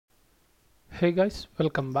Hey guys,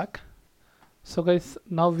 welcome back. So guys,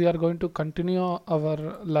 now we are going to continue our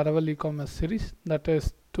Laravel e-commerce series, that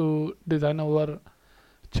is to design our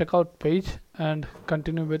checkout page and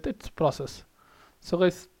continue with its process. So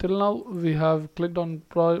guys, till now we have clicked on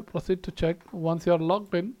proceed to check. Once you are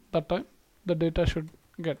logged in, that time the data should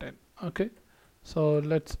get in. Okay, so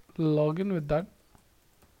let's log in with that.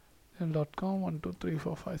 .com 1 2 3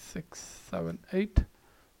 4 5 6 7 8.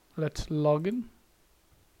 Let's log in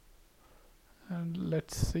and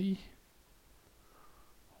let's see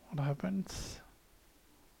what happens.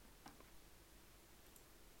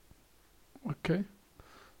 Okay,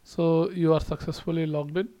 so you are successfully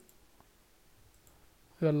logged in.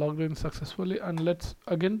 You are logged in successfully, and let's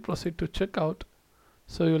again proceed to checkout.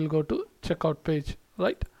 So you will go to checkout page,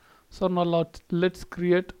 right? So now let's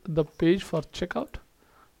create the page for checkout.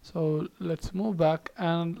 So let's move back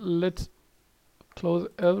and let's close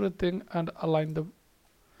everything and arrange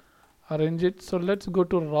it. So let's go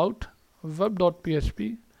to route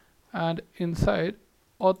web.php, and inside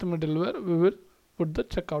auth middleware we will put the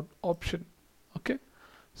checkout option. Okay,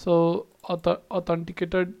 so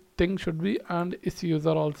authenticated thing should be, and is user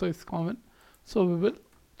also is common. So we will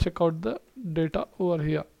check out the data over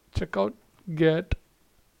here, checkout get,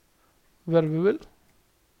 where we will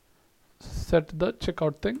set the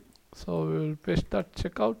checkout thing. So we will paste that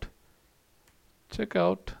checkout,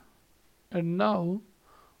 and now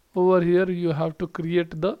over here you have to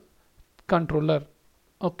create the controller.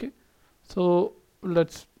 Okay, so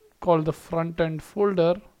let's call the front end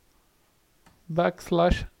folder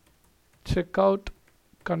 /checkout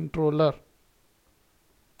controller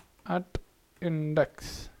at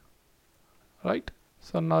index, right?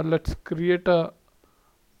 So now let's create a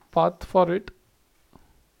path for it,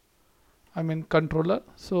 controller.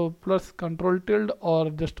 So plus control tilde, or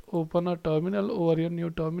just open a terminal over here, new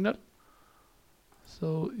terminal.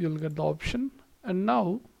 So you'll get the option, and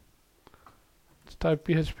now let's type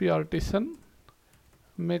php artisan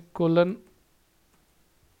make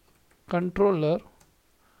controller,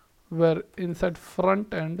 where inside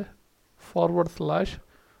front end /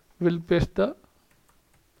 will paste the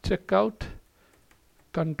checkout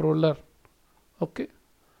controller. Okay,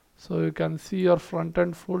 so you can see your front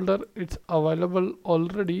end folder, it's available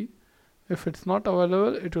already. If it's not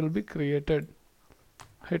available, it will be created.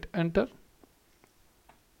 Hit enter.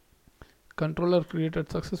 Controller created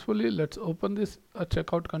successfully. Let's open this. A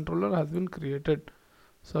checkout controller has been created.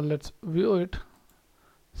 So let's view it,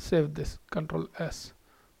 save this, Control S.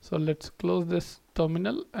 So let's close this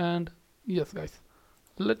terminal, and yes guys,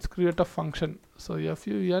 let's create a function. So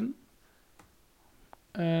fun,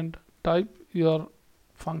 and type your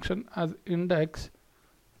function as index,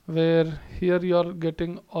 where here you are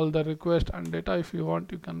getting all the request and data. If you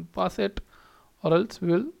want, you can pass it, or else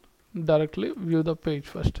we'll directly view the page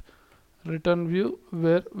first. Return view,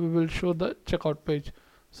 where we will show the checkout page.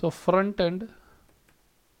 So front end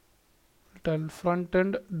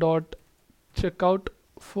dot checkout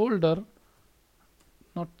folder,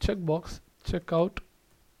 not checkbox, checkout,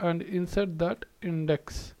 and insert that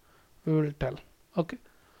index we will tell. Okay,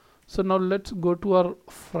 so now let's go to our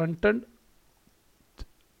front end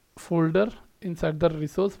folder inside the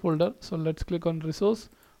resource folder. So let's click on resource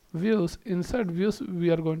views. Inside views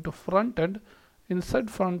we are going to front end. Inside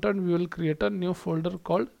front end we will create a new folder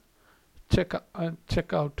called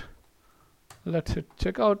checkout. Let's hit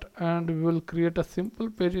checkout, and we will create a simple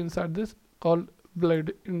page inside this called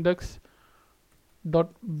blade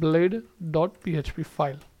index.blade.php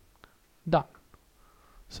file. Done.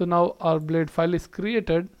 So now our blade file is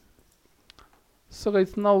created. So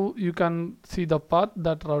guys, now you can see the path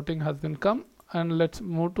that routing has been come, and let's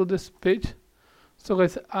move to this page. So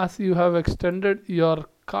guys, as you have extended your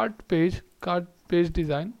cart page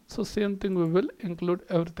design, so same thing we will include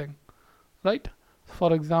everything, right?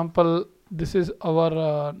 For example, this is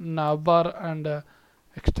our navbar and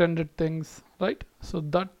extended things, right? So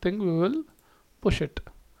that thing we will push it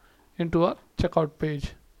into our checkout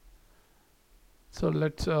page. So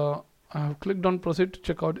let's I have clicked on proceed to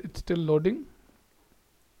checkout. It's still loading.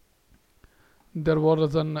 There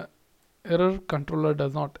was an error, controller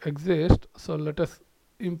does not exist. So let us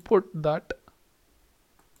import that.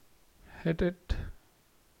 Hit it.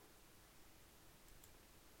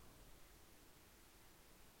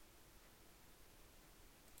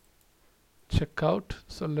 Checkout.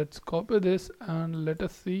 So let's copy this, and let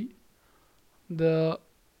us see the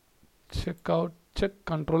check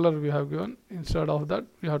controller we have given. Instead of that,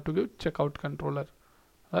 we have to give checkout controller,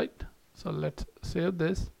 right? So let's save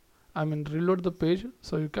this. Reload the page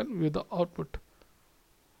so you can view the output.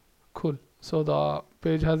 Cool. So the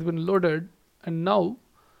page has been loaded, and now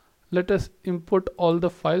let us import all the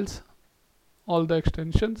files all the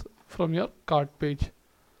extensions from your cart page.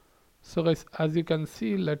 So guys, as you can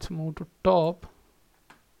see, let's move to top.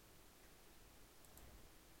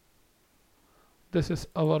 This is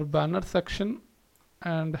our banner section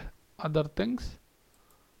and other things.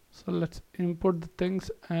 So let's import the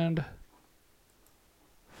things, and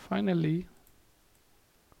finally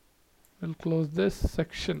we'll close this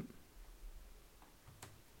section,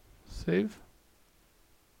 save,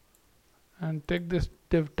 and take this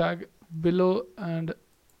div tag below and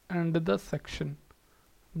end the section.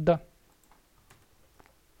 Done.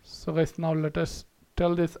 So guys, now let us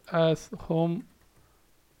tell this as home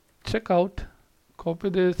checkout. Copy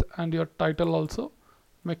this and your title also,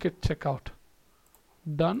 make it checkout.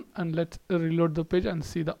 Done, and let's reload the page and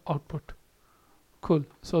see the output. Cool.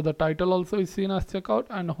 So the title also is seen as checkout,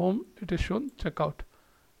 and home it is shown checkout.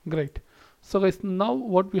 Great. So guys, now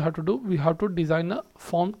what we have to do, we have to design a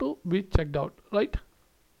form to be checked out, right?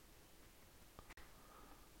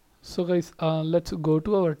 So guys, let's go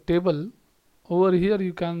to our table. Over here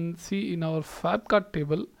you can see in our FabCart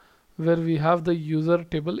table where we have the user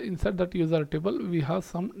table. Inside that user table we have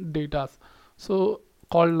some data, so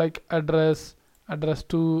called like address, address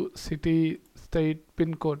to, city, state,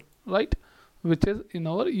 pin code, right, which is in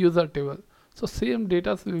our user table. So same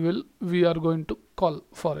data we are going to call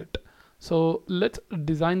for it. So let's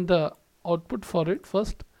design the output for it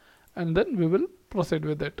first, and then we will proceed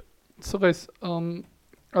with it. So guys,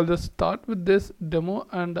 I'll just start with this demo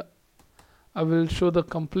and I will show the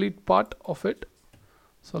complete part of it.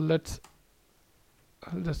 So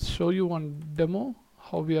I'll just show you one demo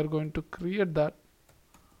how we are going to create that.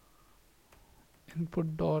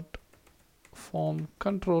 Input dot form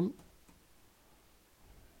control,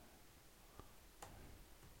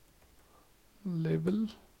 label,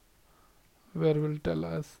 where we'll tell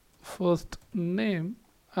us first name.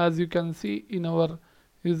 As you can see in our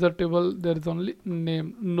user table there is only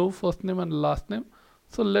name, no first name and last name.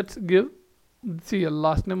 So let's see a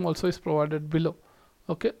last name also is provided below.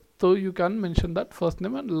 Okay, so you can mention that first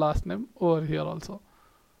name and last name over here also,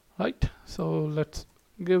 right? So let's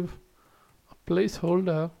give a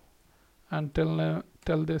placeholder and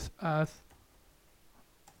tell this as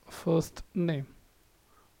first name.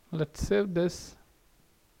 Let's save this,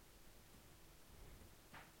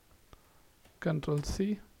 Control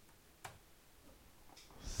C,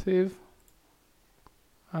 save,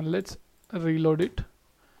 and let's reload it.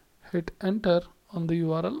 Hit enter on the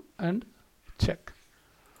URL and check.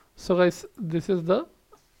 So guys, this is the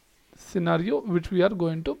scenario which we are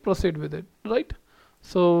going to proceed with it, right?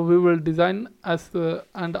 So we will design as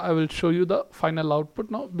and I will show you the final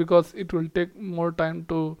output now, because it will take more time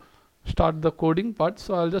to start the coding part.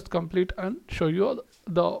 So I'll just complete and show you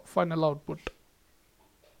the final output.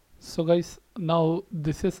 So guys, now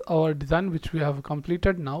this is our design which we have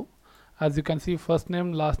completed now. As you can see, first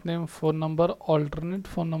name, last name, phone number, alternate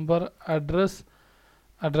phone number, address,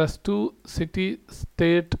 address to, city,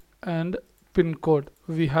 state, and pin code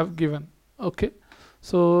we have given. Okay,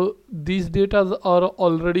 so these data are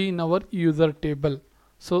already in our user table.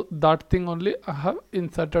 So that thing only I have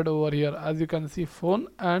inserted over here. As you can see, phone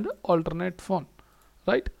and alternate phone,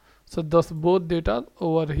 right? So thus both data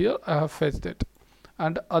over here I have fetched it,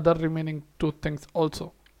 and other remaining two things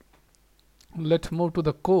also. Let's move to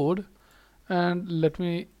the code, and let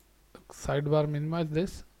me sidebar minimize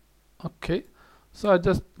this. Okay, so I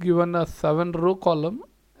just given a 7-row column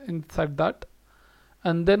inside that,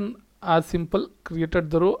 and then as simple created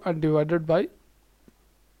the row and divided by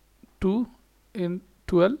 2 in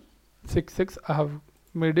 12, 6, 6 I have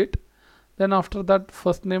made it. Then after that,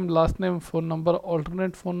 first name, last name, phone number,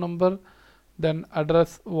 alternate phone number, then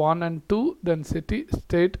address 1 and 2, then city,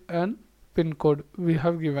 state, and pin code we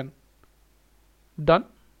have given. Done.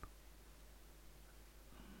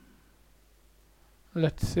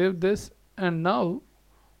 Let's save this, and now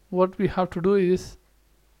what we have to do is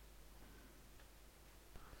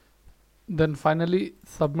then finally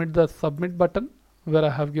submit the submit button, where I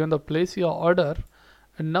have given the place your order.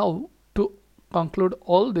 And now to conclude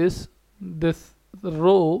all this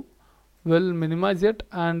row will minimize it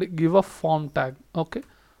and give a form tag. Okay,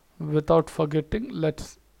 without forgetting,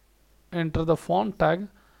 let's enter the form tag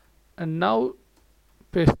and now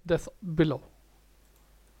paste this below.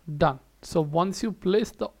 Done. So once you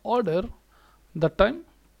place the order, the time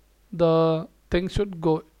the thing should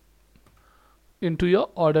go into your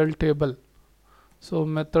order table. So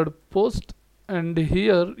method post, and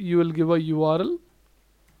here you will give a URL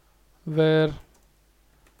where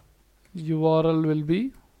URL will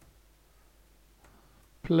be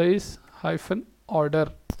place hyphen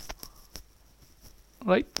order,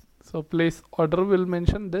 right? So place order will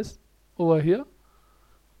mention this over here,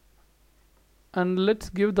 and let's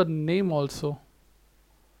give the name also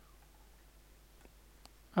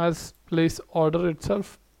as place order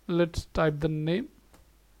itself. Let's type the name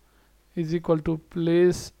is equal to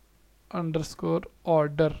place underscore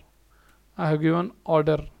order. I have given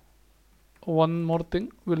order. One more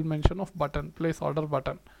thing will mention of button, place order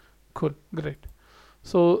button. Cool, great.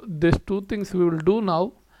 So these two things we will do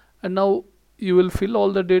now, and now you will fill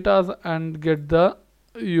all the data and get the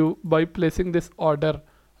you by placing this order,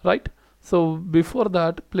 right? So before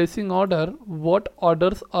that, placing order, what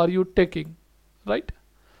orders are you taking, right?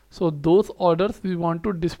 So those orders we want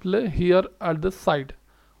to display here at the side.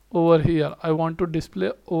 Over here I want to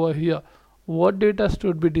display over here. What data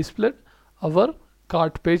should be displayed? Our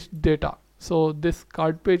cart page data. So this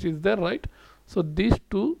cart page is there, right? So these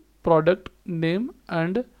two, product name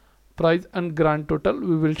and price and grand total,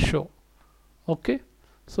 we will show. Okay,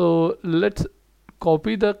 so let's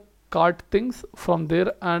copy the cart things from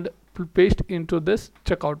there and paste into this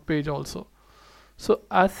checkout page also. So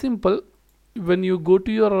as simple, when you go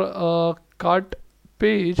to your cart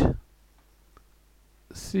page,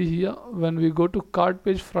 see here, when we go to cart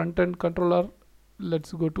page front end controller,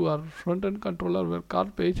 let's go to our front end controller where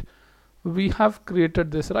cart page, we have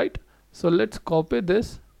created this, right? So let's copy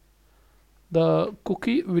this, the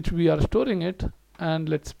cookie which we are storing it, and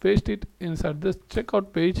let's paste it inside this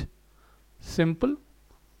checkout page. Simple.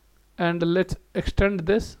 And let's extend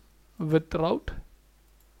this with route.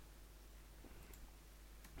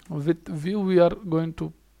 With view we are going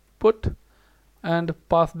to put and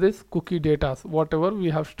pass this cookie data, whatever we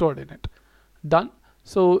have stored in it. Done.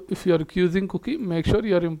 So if you are using cookie, make sure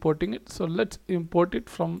you are importing it. So let's import it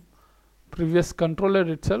from previous controller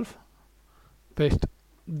itself. Paste.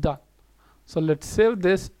 Done. So let's save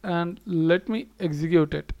this and let me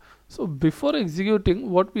execute it. So before executing,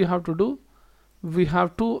 what we have to do, we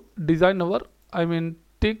have to design our,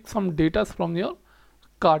 take some data from your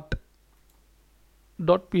cart.php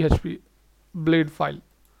blade file.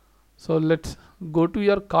 So let's go to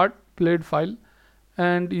your cart blade file,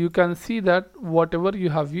 and you can see that whatever you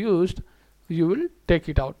have used, you will take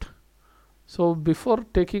it out. So before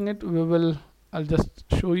taking it, I'll just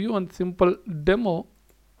show you a simple demo.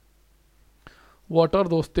 What are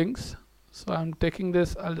those things? So I'm taking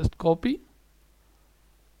this, I'll just copy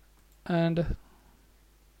and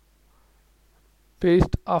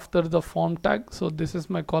paste after the form tag. So this is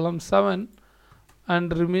my column 7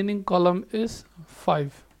 and remaining column is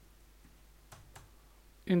 5.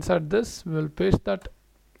 Inside this we will paste that,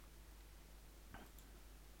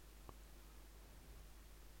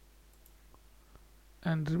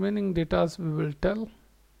 and remaining data we will tell.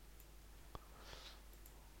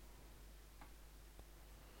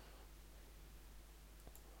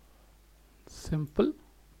 Simple.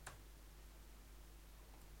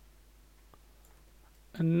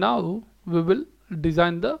 And now we will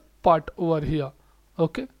design the part over here.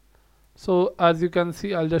 Okay, so as you can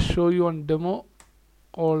see, I'll just show you on demo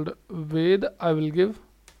called Ved. I will give,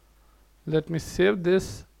 let me save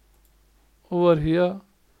this over here.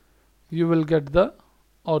 You will get the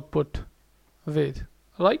output Ved,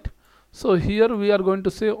 right? So here we are going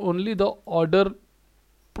to say only the order,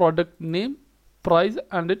 product name, price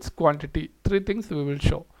and its quantity. 3 things we will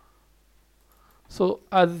show. So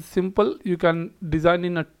as simple, you can design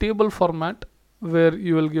in a table format where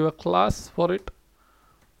you will give a class for it.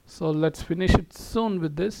 So let's finish it soon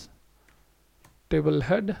with this. Table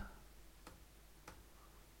head,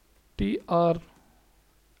 tr,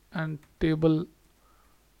 and table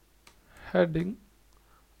heading,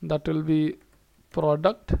 that will be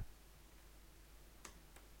product,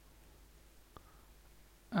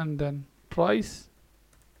 and then price,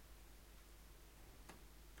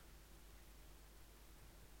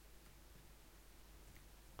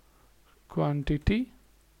 quantity.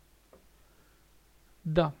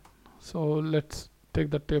 Done. So let's take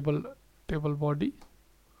the table body,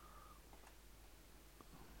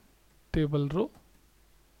 table row,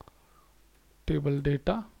 table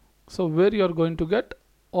data. So where you are going to get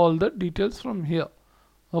all the details from here,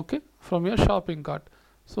 okay, from your shopping cart.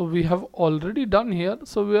 So we have already done here,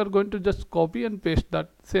 so we are going to just copy and paste that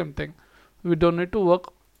same thing. We don't need to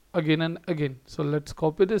work again and again. So let's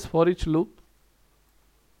copy this for each loop.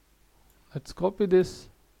 Let's copy this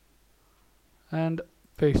and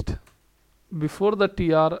paste before the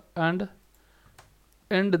tr and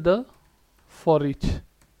end the for each.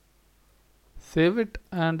 Save it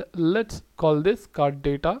and let's call this cart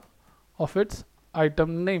data of its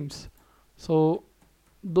item names. So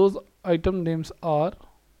those item names are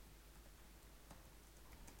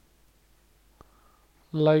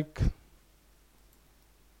like,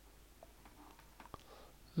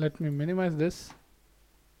 let me minimize this.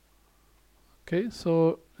 Okay,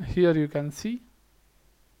 so here you can see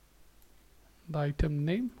the item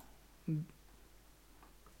name.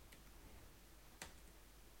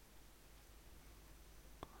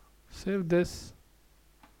 Save this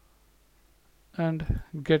and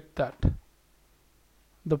get that.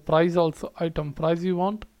 The price also, item price you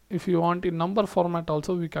want. If you want in number format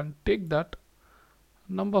also, we can take that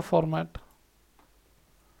number format,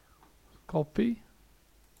 copy,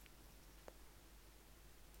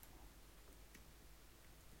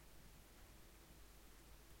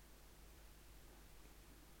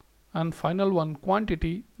 and final one,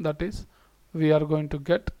 quantity, that is we are going to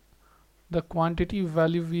get the quantity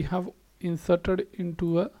value we have inserted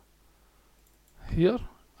into a here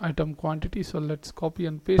item quantity. So let's copy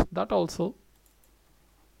and paste that also.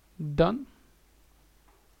 Done.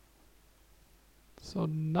 So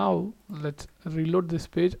now let's reload this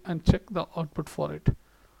page and check the output for it.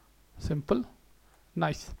 Simple,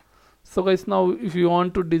 nice. So guys, now if you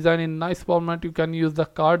want to design in nice format, you can use the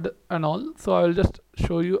card and all. So I will just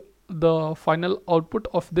show you the final output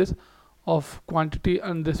of this, of quantity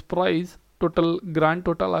and this price, total, grand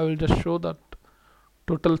total. I will just show that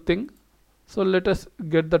total thing. So let us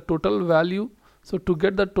get the total value. So to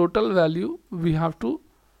get the total value, we have to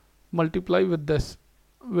multiply with this.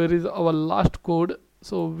 Where is our last code?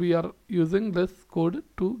 So we are using this code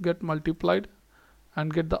to get multiplied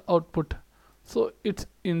and get the output. So it's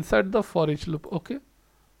inside the for each loop. Okay,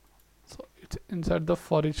 so it's inside the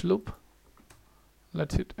for each loop.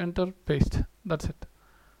 Let's hit enter, paste, that's it.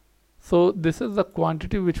 So this is the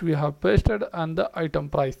quantity which we have pasted and the item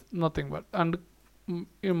price, nothing but, and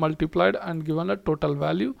multiplied and given a total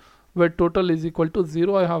value, where total is equal to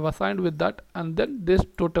 0 I have assigned with that, and then this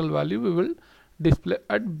total value we will display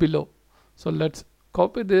at below. So let's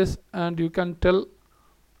copy this, and you can tell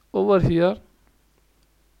over here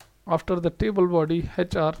after the table body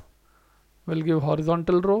HR will give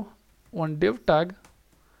horizontal row, one div tag,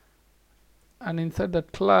 and inside the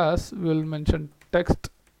class we will mention text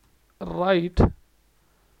right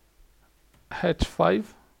h5,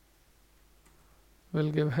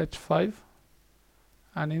 we'll give h5,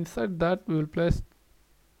 and inside that we will place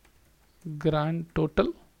grand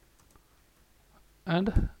total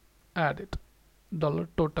and add it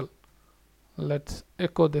 $total. Let's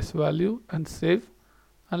echo this value and save,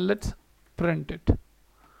 and let's print it.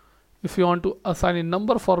 If you want to assign in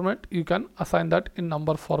number format, you can assign that in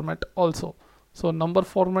number format also. So number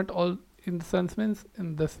format all in the sense means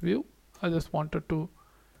in this view. I just wanted to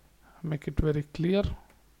make it very clear.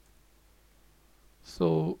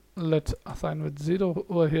 So let's assign with 0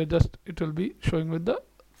 over here, just it will be showing with the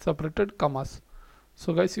separated commas.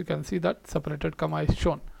 So guys, you can see that separated comma is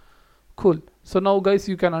shown. Cool. So now guys,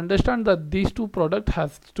 you can understand that these two products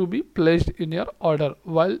has to be placed in your order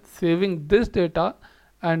while saving this data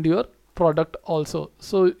and your product also.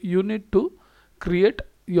 So you need to create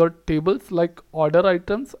your tables like order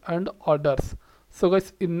items and orders. So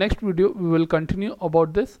guys, in next video we will continue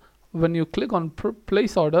about this. When you click on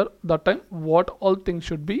place order, that time what all things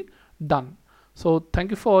should be done. So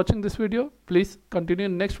thank you for watching this video. Please continue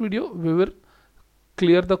in next video. We will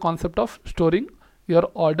clear the concept of storing your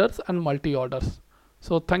orders and multi orders.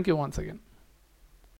 So thank you once again.